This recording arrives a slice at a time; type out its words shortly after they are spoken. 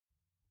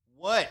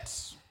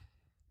What?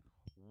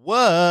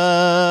 What?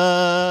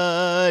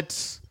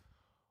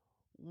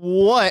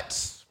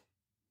 What?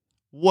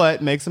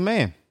 What makes a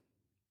man?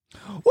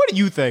 What do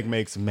you think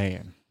makes a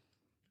man?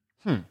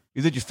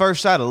 Is it your first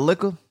shot of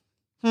liquor?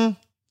 Your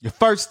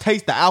first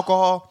taste of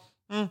alcohol?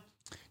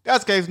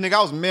 That's the case, nigga.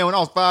 I was a man when I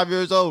was 5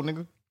 years old,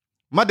 nigga.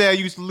 My dad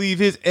used to leave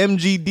his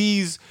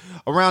MGDs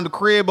around the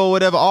crib or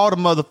whatever all the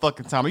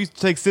motherfucking time. I used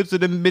to take sips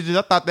of them bitches.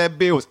 I thought that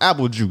beer was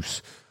apple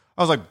juice.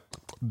 I was like,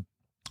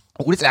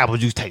 oh, this apple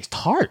juice tastes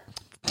tart.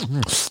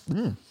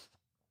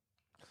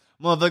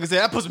 Motherfucker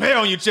said, I put some hair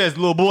on your chest,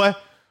 little boy.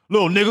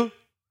 Little nigga.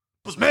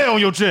 Put some hair on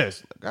your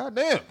chest. God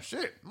damn,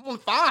 shit. I'm only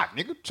 5,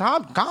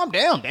 nigga. Calm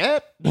down,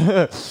 dad.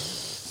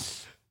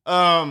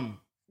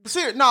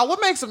 Seriously, nah, what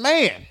makes a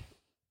man?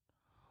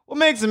 What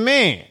makes a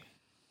man?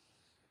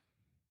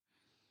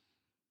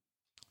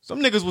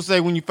 Some niggas will say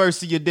when you first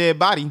see your dead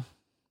body,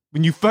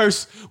 when you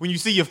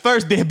see your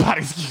first dead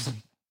body, excuse me.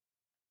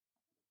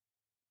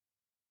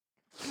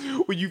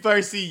 When you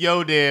first see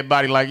your dead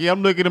body, like, yeah,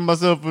 I'm looking at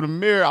myself in the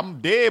mirror.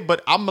 I'm dead,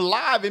 but I'm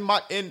alive in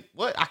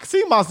what? I can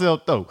see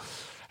myself though.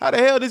 How the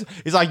hell this?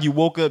 It's like you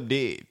woke up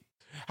dead.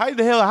 How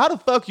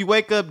the fuck you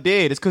wake up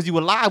dead? It's because you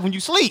alive when you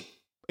sleep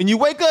and you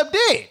wake up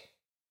dead.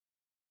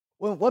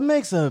 Well, what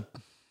makes a?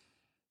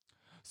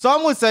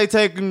 Some would say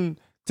taking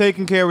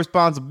care of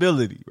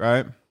responsibility,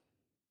 right?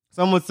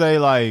 Some would say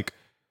like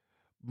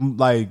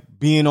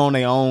being on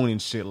their own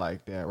and shit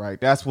like that, right?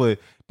 That's what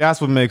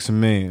makes a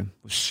man.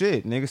 Well,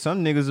 shit, nigga.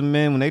 Some niggas are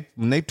men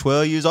when they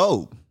 12 years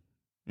old.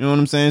 You know what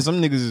I'm saying?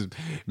 Some niggas is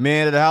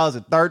man of the house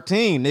at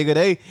 13,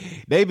 nigga.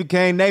 They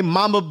became they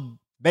mama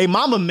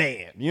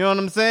man. You know what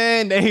I'm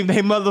saying? They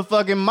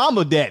motherfucking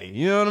mama daddy.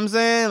 You know what I'm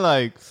saying?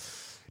 Like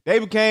they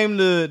became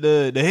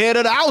the head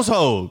of the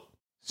household.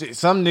 Shit,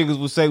 some niggas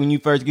will say when you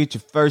first get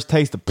your first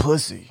taste of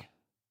pussy,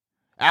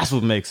 that's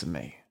what makes a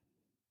man.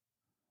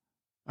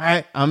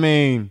 Right? I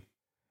mean,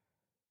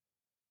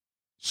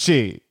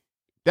 shit.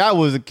 That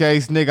was the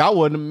case, nigga. I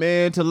wasn't a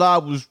man till I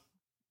was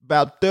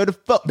about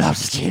 34. No, I'm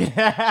just kidding.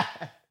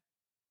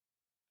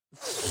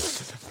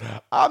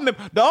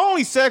 The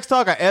only sex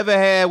talk I ever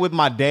had with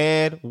my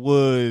dad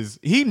was,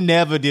 he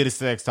never did a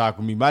sex talk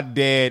with me. My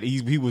dad,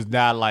 he was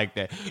not like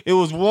that. It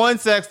was one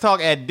sex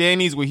talk at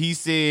Denny's where he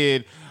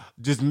said,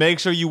 just make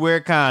sure you wear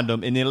a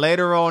condom. And then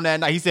later on that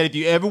night, he said, if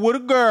you ever with a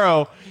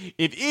girl,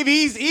 he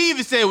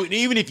even said,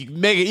 even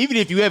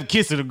if you ever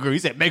kiss a girl, he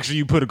said, make sure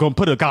you put a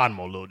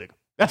condom on, little nigga.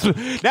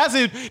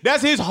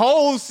 That's his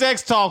whole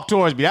sex talk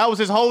towards me. That was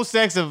his whole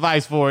sex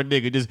advice for a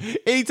nigga. Just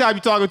anytime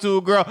you're talking to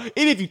a girl,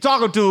 even if you're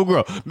talking to a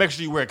girl, make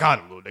sure you wear a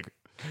condom, little nigga.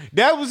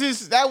 That was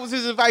his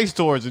advice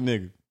towards a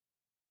nigga.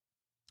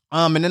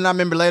 And then I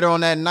remember later on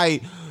that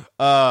night,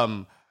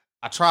 I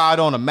tried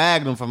on a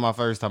Magnum for my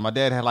first time. My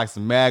dad had like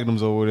some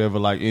Magnums or whatever,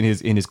 like in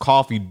his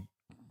coffee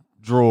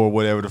drawer,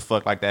 whatever the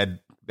fuck, like that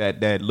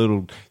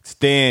little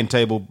stand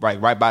table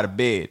right by the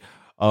bed.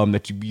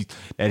 That he be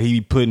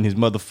putting his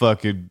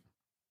motherfucking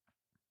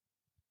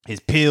his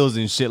pills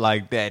and shit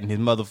like that, and his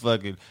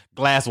motherfucking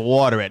glass of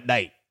water at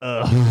night.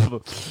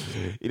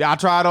 I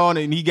tried on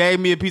it, and he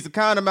gave me a piece of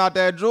condom out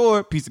that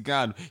drawer.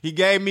 He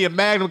gave me a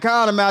Magnum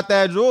condom out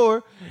that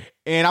drawer,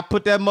 and I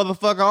put that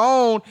motherfucker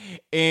on,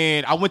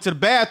 and I went to the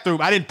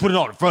bathroom. I didn't put it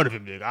on in front of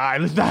him, nigga. All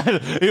right, it's not, you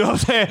know what I'm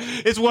saying?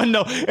 It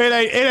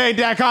ain't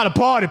that kind of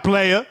party,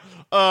 player.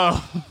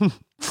 I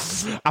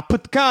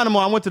put the condom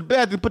on. I went to the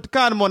bathroom, put the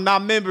condom on, and I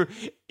remember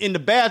in the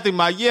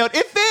bathroom I yelled,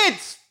 "It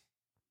fits!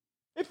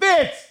 It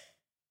fits!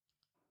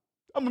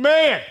 I'm a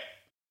man."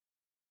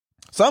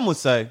 Some would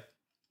say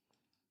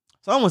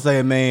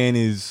a man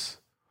is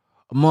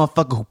a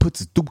motherfucker who puts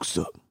his dukes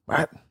up,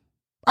 right?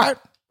 Right?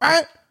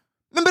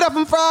 Remember that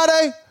from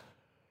Friday?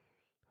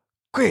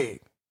 Craig,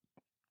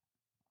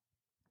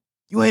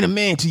 you ain't a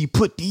man till you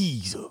put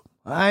these up,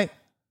 all right?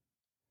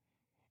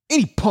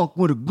 Any punk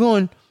with a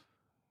gun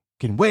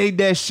can wave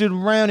that shit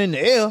around in the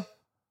air.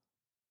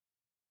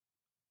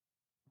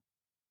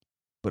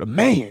 But a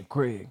man,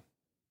 Craig,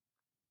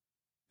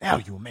 now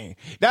you a man.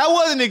 That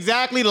wasn't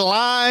exactly the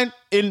lines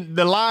in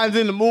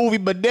the movie,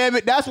 but damn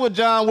it, that's what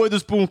John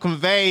Witherspoon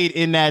conveyed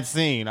in that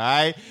scene, all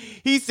right?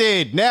 He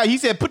said,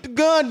 put the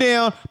gun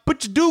down,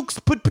 put your dukes,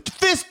 put your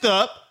fist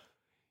up.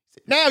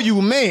 Now you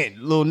a man,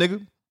 little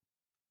nigga.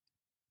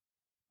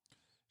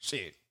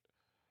 Shit.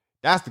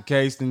 That's the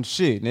case, then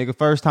shit, nigga.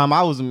 First time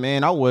I was a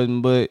man, I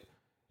wasn't, but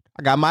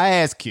I got my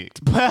ass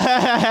kicked. Boy,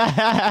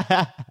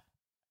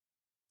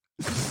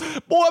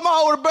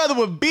 my older brother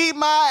would beat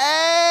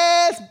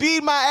my ass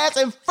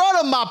in front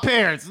of my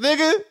parents,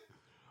 nigga.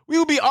 We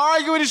would be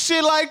arguing and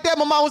shit like that.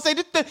 My mom would say,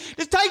 just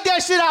take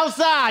that shit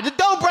outside. Just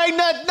don't bring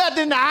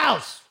nothing in the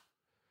house.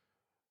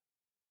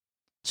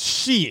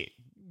 Shit.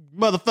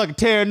 Motherfucking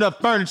tearing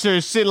up furniture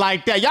and shit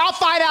like that. Y'all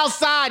fight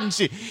outside and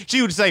shit.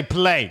 She would say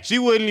play. She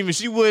wouldn't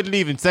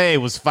even say it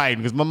was fighting,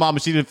 because my mama,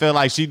 she didn't feel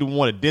like she didn't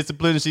want to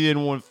discipline. She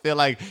didn't want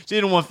herself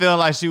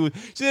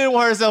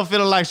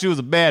feeling like she was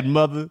a bad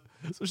mother.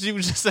 So she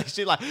would just say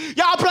shit like,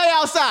 y'all play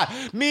outside.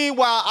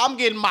 Meanwhile, I'm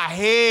getting my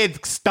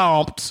head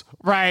stomped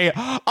right?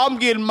 I'm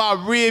getting my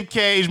rib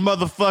cage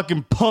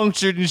motherfucking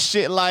punctured and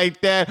shit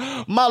like that.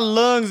 My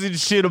lungs and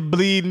shit are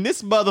bleeding.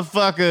 This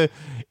motherfucker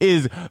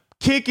is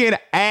kicking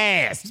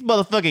ass. This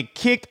motherfucker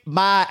kicked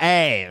my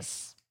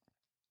ass.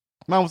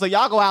 Mama say,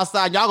 y'all go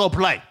outside, y'all go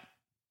play.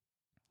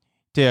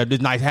 Tear up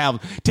this nice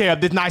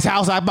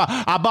house I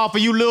bought for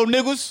you little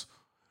niggas.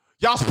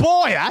 Y'all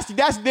spoil it.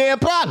 That's the damn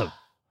problem.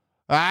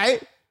 All right?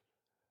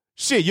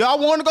 Shit, y'all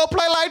want to go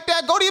play like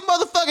that? Go to your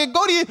motherfucking,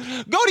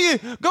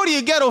 go to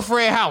your ghetto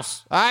friend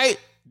house. All right?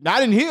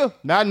 Not in here.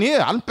 I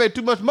done paid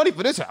too much money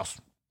for this house.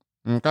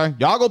 Okay?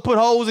 Y'all go put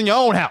holes in your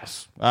own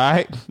house. All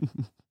right?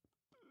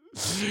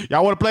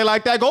 Y'all want to play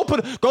like that? Go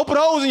put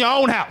holes in your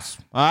own house.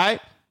 All right?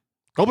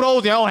 Go put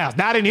holes in your own house.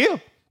 Not in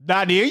here.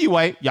 Not here you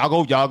ain't. Y'all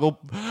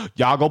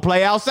go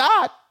play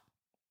outside.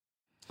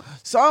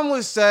 Some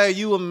would say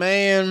you a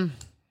man.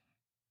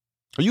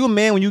 Are you a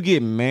man when you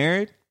get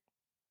married?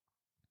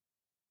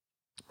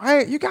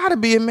 Right? You gotta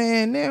be a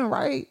man then,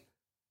 right?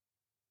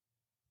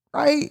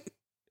 Right?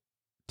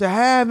 To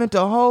have and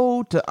to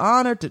hold, to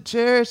honor, to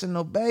cherish and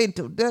obey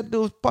until death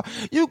do us part.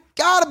 You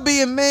gotta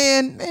be a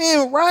man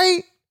then,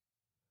 right?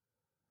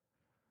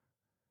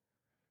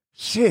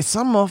 Shit,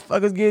 some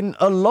motherfuckers getting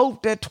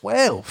eloped at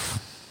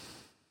 12.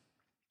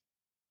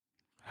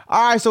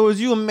 All right, so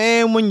is you a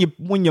man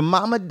when your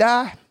mama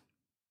die?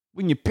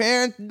 When your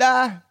parents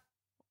die?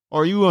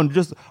 Or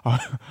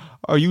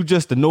are you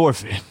just an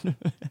orphan?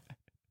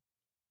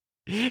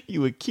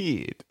 You a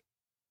kid.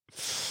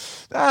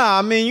 Nah,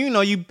 I mean,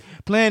 you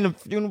playing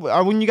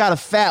or when you got a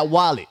fat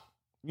wallet.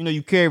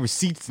 You carry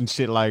receipts and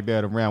shit like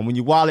that around. When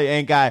your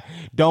wallet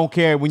don't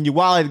carry, when your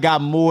wallet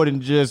got more than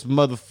just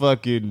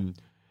motherfucking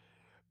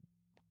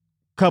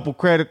couple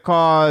credit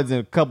cards and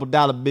a couple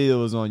dollar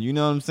bills on you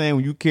know what I'm saying?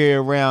 When you carry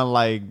around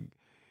like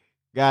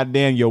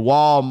goddamn your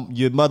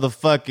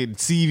motherfucking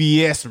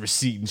CVS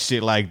receipt and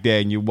shit like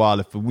that in your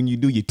wallet for when you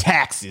do your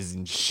taxes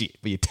and shit,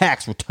 for your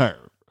tax return.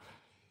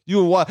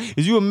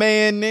 Is you a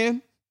man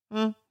then?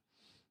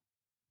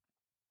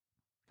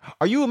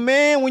 Are you a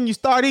man when you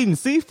start eating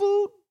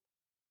seafood?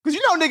 Because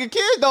nigga,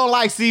 kids don't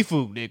like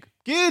seafood, nigga.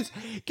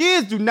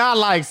 Kids do not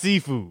like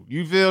seafood.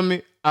 You feel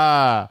me?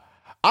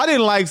 I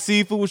didn't like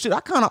seafood shit. I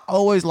kind of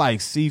always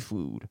like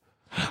seafood.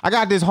 I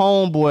got this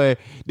homeboy.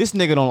 This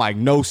nigga don't like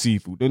no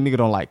seafood. This nigga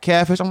don't like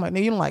catfish. I'm like,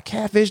 nigga, you don't like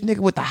catfish, nigga,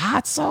 with the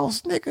hot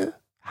sauce, nigga?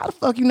 How the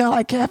fuck you not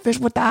like catfish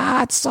with the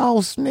hot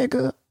sauce,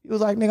 nigga? He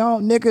was like,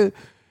 nigga.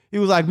 He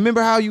was like,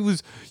 remember how you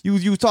was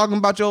talking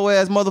about your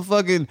ass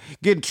motherfucking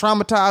getting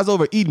traumatized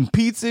over eating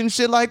pizza and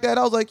shit like that?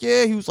 I was like,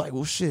 yeah. He was like,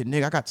 well, shit,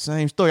 nigga, I got the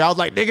same story. I was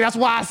like, nigga, that's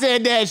why I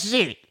said that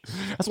shit.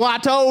 That's why I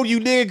told you,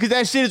 nigga, because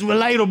that shit is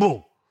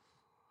relatable.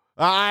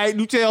 All right,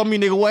 you tell me,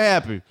 nigga, what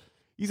happened?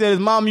 He said his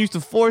mom used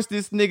to force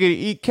this nigga to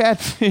eat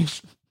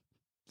catfish.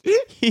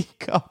 He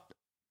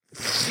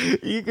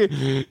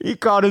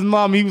called his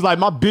mom. He was like,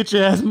 my bitch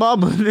ass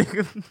mama,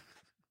 nigga.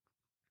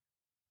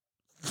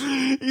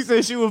 He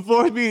said she would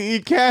force me to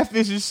eat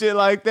catfish and shit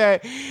like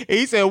that. And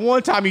he said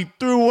one time he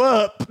threw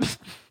up.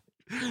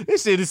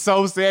 This shit is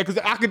so sad because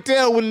I could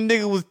tell when the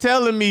nigga was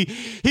telling me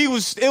it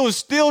was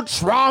still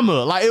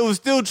trauma. Like, it was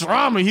still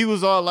trauma. He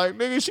was all like,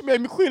 nigga, she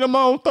made me clean up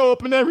my own throw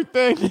up and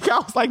everything. I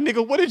was like,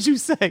 nigga, what did you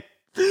say?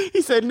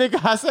 He said, nigga,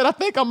 I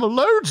think I'm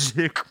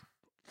allergic.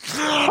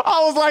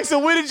 I was like, so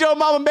when did your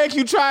mama make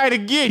you try it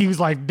again? He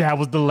was like, that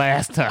was the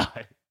last time.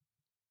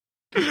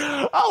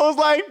 I was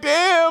like,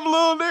 damn,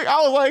 little nigga.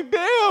 I was like,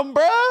 damn,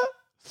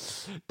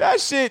 bruh. That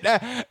shit,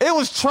 it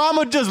was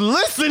trauma just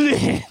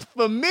listening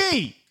for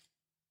me.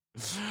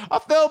 I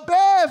felt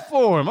bad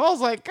for him. I was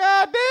like,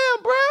 God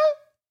damn, bruh.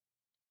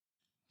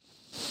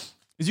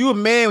 Is you a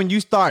man when you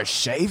start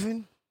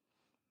shaving?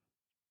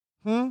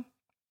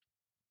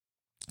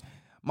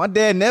 My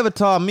dad never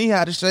taught me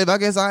how to shave. I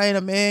guess I ain't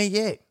a man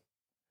yet.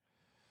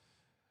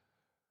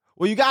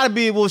 Well, you gotta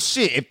be, well,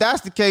 shit. If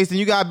that's the case, then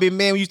you gotta be a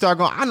man when you start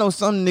going, I know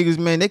some niggas,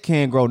 man, they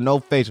can't grow no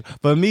facial.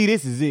 For me,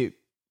 this is it.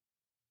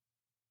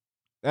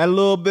 That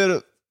little bit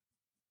of,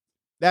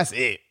 that's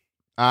it.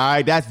 All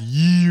right, that's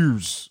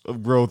years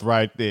of growth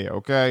right there,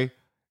 okay?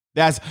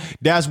 That's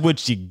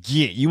what you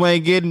get. You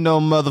ain't getting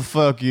no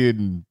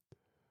fucking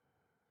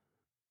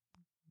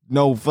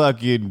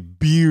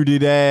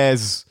bearded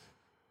ass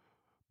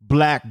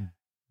black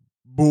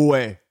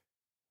boy,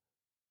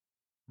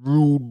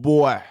 rude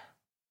boy.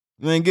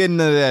 You ain't getting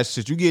none of that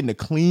shit. You getting a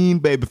clean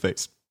baby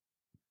face.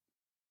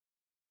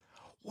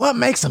 What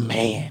makes a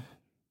man?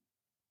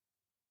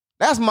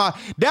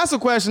 That's a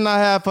question I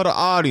have for the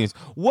audience.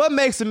 What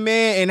makes a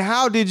man, and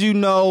how did you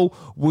know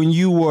when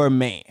you were a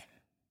man?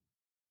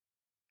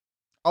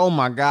 Oh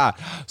my God.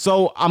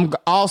 So I'm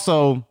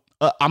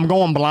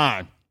going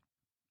blind.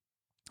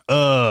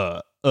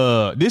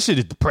 This shit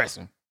is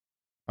depressing.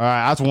 All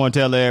right, I just want to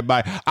tell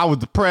everybody I was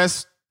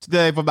depressed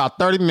today for about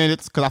 30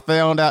 minutes because I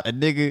found out a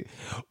nigga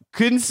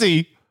couldn't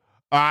see.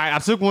 All right, I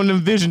took one of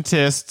them vision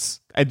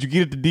tests as you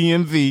get at the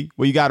DMV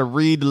where you got to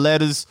read the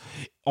letters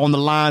on the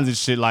lines and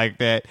shit like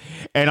that.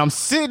 And I'm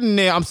sitting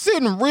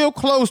real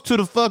close to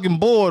the fucking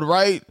board,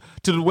 right?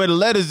 to where the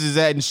letters is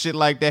at and shit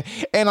like that.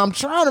 And I'm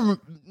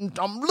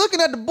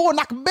looking at the board and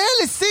I can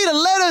barely see the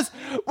letters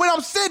when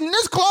I'm sitting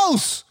this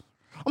close.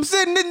 I'm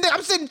sitting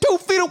 2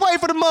 feet away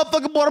from the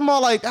motherfucking board. I'm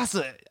all like,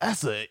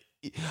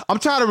 I'm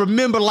trying to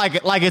remember like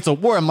it's a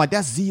word. I'm like,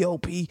 that's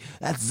Z-O-P,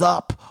 that's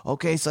Zup.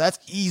 Okay, so that's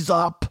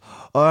Ezop.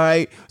 All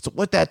right. So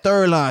what that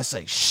third line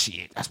say?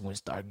 Shit, that's when it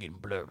started getting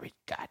blurry.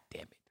 God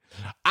damn it.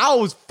 I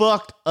was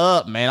fucked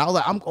up, man. I was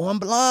like, I'm going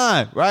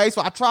blind, right?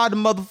 So I tried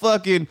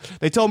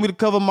they told me to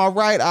cover my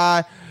right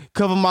eye,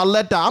 cover my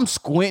left eye. I'm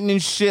squinting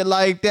and shit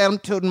like that. I'm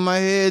tilting my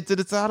head to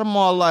the side. I'm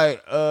all like,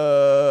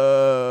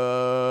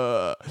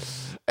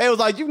 It was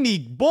like, you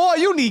need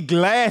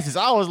glasses.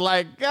 I was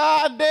like,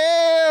 God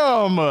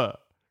damn.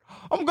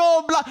 I'm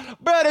going blind.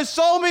 Bro, there's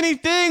so many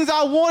things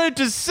I wanted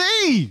to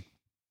see.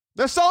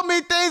 There's so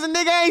many things a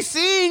nigga ain't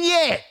seen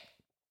yet.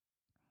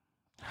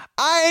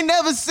 I ain't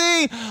never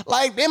seen,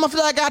 like, damn, I feel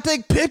like I gotta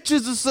take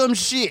pictures of some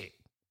shit.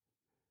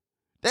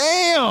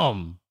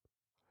 Damn.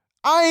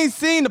 I ain't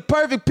seen the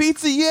perfect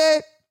pizza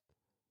yet.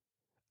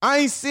 I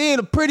ain't seen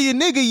a prettier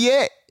nigga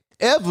yet,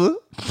 ever.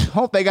 I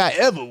don't think I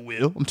ever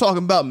will. I'm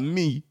talking about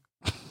me.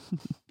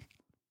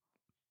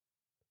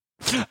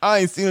 I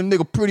ain't seen a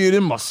nigga prettier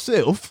than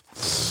myself.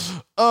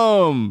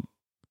 Hella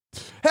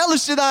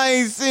shit I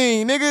ain't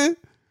seen, nigga.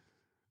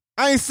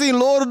 I ain't seen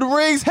Lord of the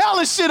Rings.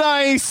 Hella shit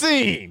I ain't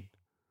seen.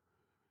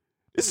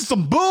 This is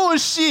some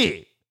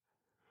bullshit.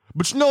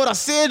 But you know what I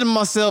said to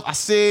myself? I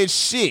said,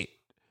 shit,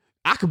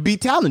 I could be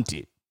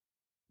talented.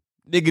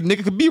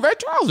 Nigga could be Ray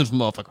Charles, this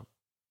motherfucker.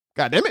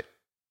 God damn it.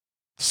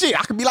 Shit,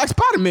 I could be like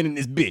Spider-Man in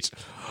this bitch.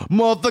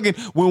 Motherfucking,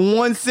 when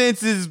one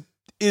sense is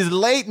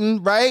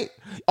latent, right?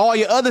 All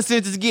your other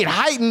senses get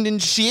heightened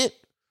and shit.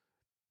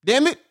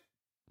 Damn it.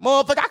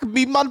 Motherfucker, I could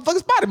be motherfucking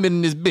Spider-Man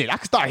in this bitch. I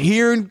could start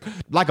hearing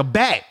like a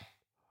bat.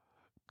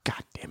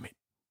 God damn it.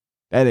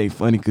 That ain't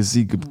funny because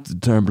he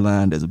could turn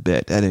blind as a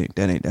bat.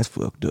 That's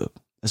fucked up.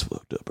 That's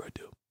fucked up right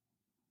there.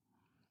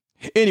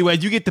 Anyway,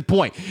 you get the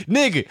point.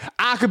 Nigga,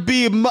 I could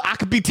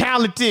be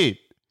talented.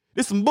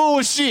 This some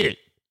bullshit.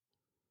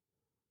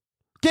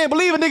 Can't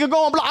believe a nigga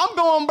going blind. I'm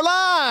going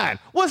blind.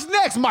 What's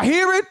next? My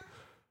hearing?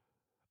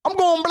 I'm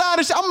going blind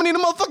and shit. I'm gonna need a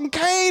motherfucking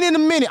cane in a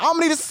minute. I'm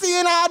gonna need a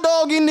CNI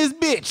dog in this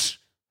bitch.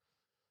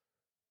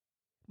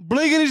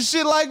 Blinking and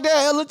shit like that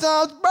hella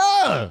times,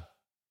 bruh.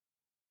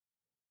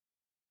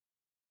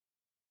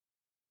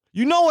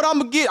 You know what I'm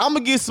gonna get? I'm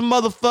gonna get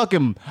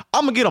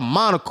a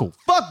monocle.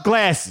 Fuck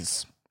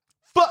glasses.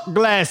 Fuck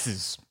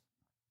glasses.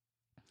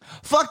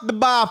 Fuck the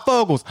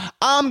bifocals.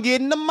 I'm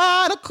getting the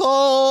monocle.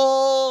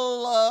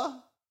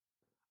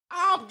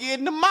 I'm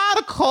getting the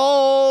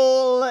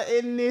monocle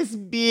in this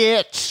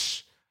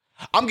bitch.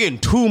 I'm getting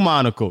 2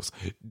 monocles.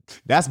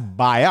 That's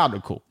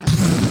bionicle.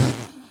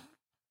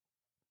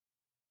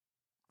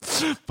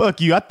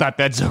 Fuck you. I thought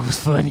that joke was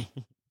funny.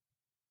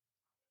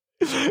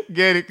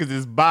 Get it? Because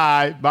it's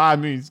bi. Bi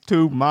means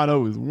 2.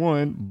 Mono is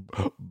 1.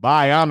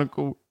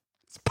 Bionicle.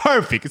 It's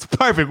perfect. It's a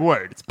perfect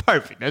word. It's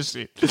perfect. That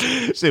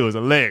shit was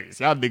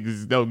hilarious. Y'all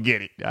niggas don't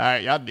get it. All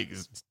right? Y'all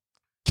niggas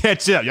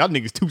catch up. Y'all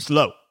niggas too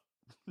slow.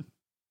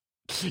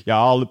 Y'all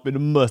all up in the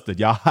mustard.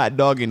 Y'all hot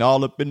dogging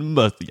all up in the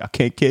mustard. Y'all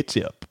can't catch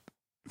up.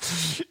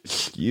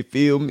 You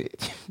feel me?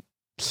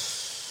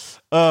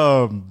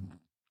 Yeah,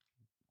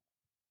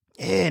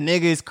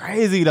 nigga, it's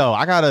crazy though.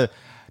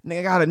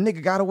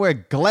 Nigga gotta wear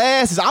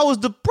glasses. I was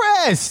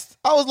depressed.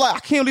 I was like, I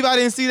can't believe I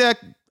didn't see that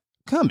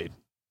coming.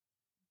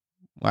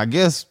 Well, I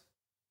guess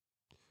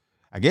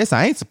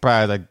I ain't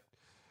surprised. I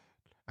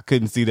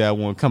couldn't see that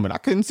one coming. I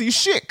couldn't see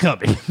shit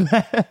coming.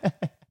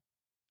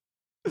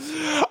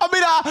 I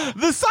mean,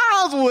 the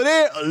signs were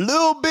there a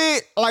little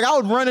bit. Like I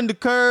would run into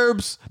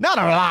curbs. Not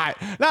a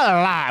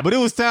lot, but it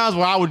was times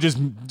where I would just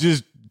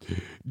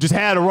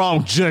had a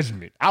wrong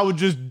judgment. I would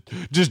just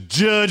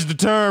judge the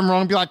turn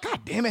wrong and be like,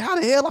 God damn it, how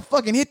the hell I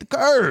fucking hit the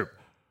curb?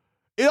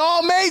 It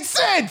all made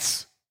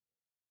sense.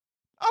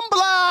 I'm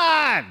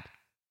blind.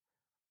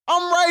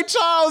 I'm Ray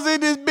Charles in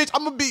this bitch.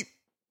 I'm gonna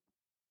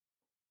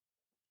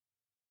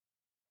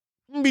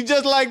be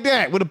just like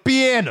that with a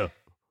piano.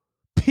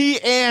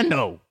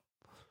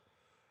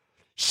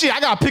 Shit,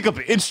 I gotta pick up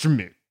an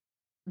instrument.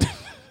 I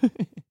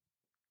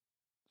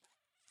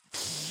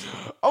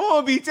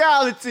wanna be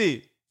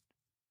talented.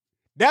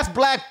 That's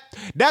black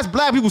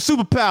people's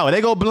superpower.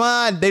 They go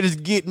blind, they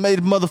just get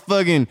made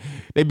motherfucking,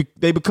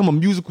 they become a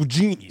musical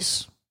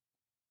genius.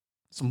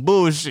 Some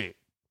bullshit.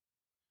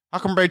 How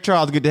come Ray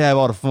Charles get to have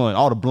all the fun,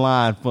 all the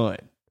blind fun?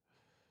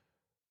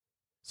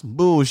 Some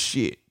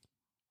bullshit.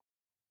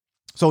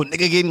 So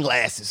nigga getting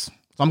glasses.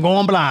 So I'm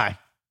going blind.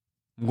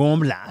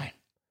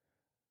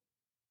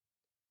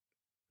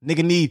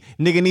 Nigga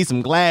need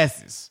some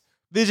glasses.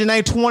 Vision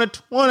ain't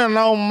 20/20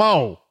 no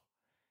more.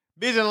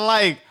 Vision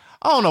like,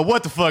 I don't know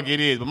what the fuck it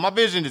is, but my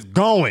vision is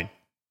going.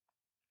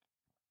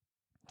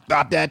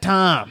 About that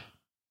time.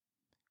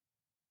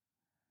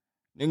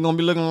 Nigga gonna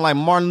be looking like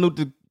Martin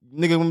Luther.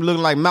 Nigga gonna be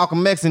looking like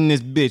Malcolm X in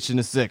this bitch in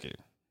a second.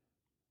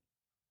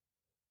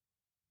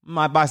 I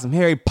might buy some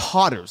Harry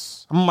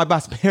Potters. I might buy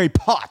some Harry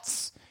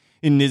Potts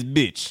in this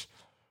bitch.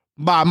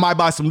 Might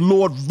buy some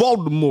Lord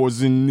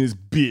Voldemorts in this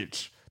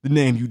bitch. The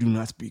name you do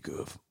not speak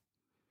of.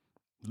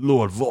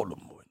 Lord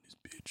Voldemort in this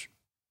bitch.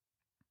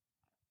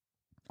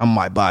 I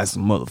might buy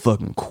some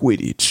motherfucking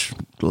Quidditch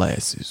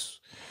glasses.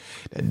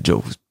 That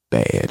joke was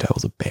bad. That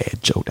was a bad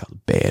joke. That was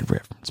a bad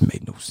reference.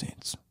 Made no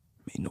sense.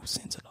 Made no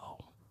sense at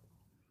all.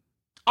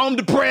 I'm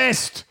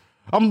depressed.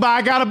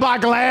 I gotta buy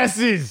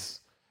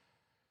glasses.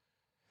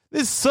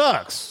 This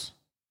sucks.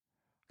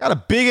 Got a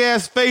big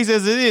ass face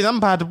as it is. I'm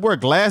about to wear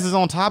glasses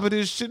on top of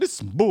this shit. This is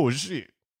some bullshit.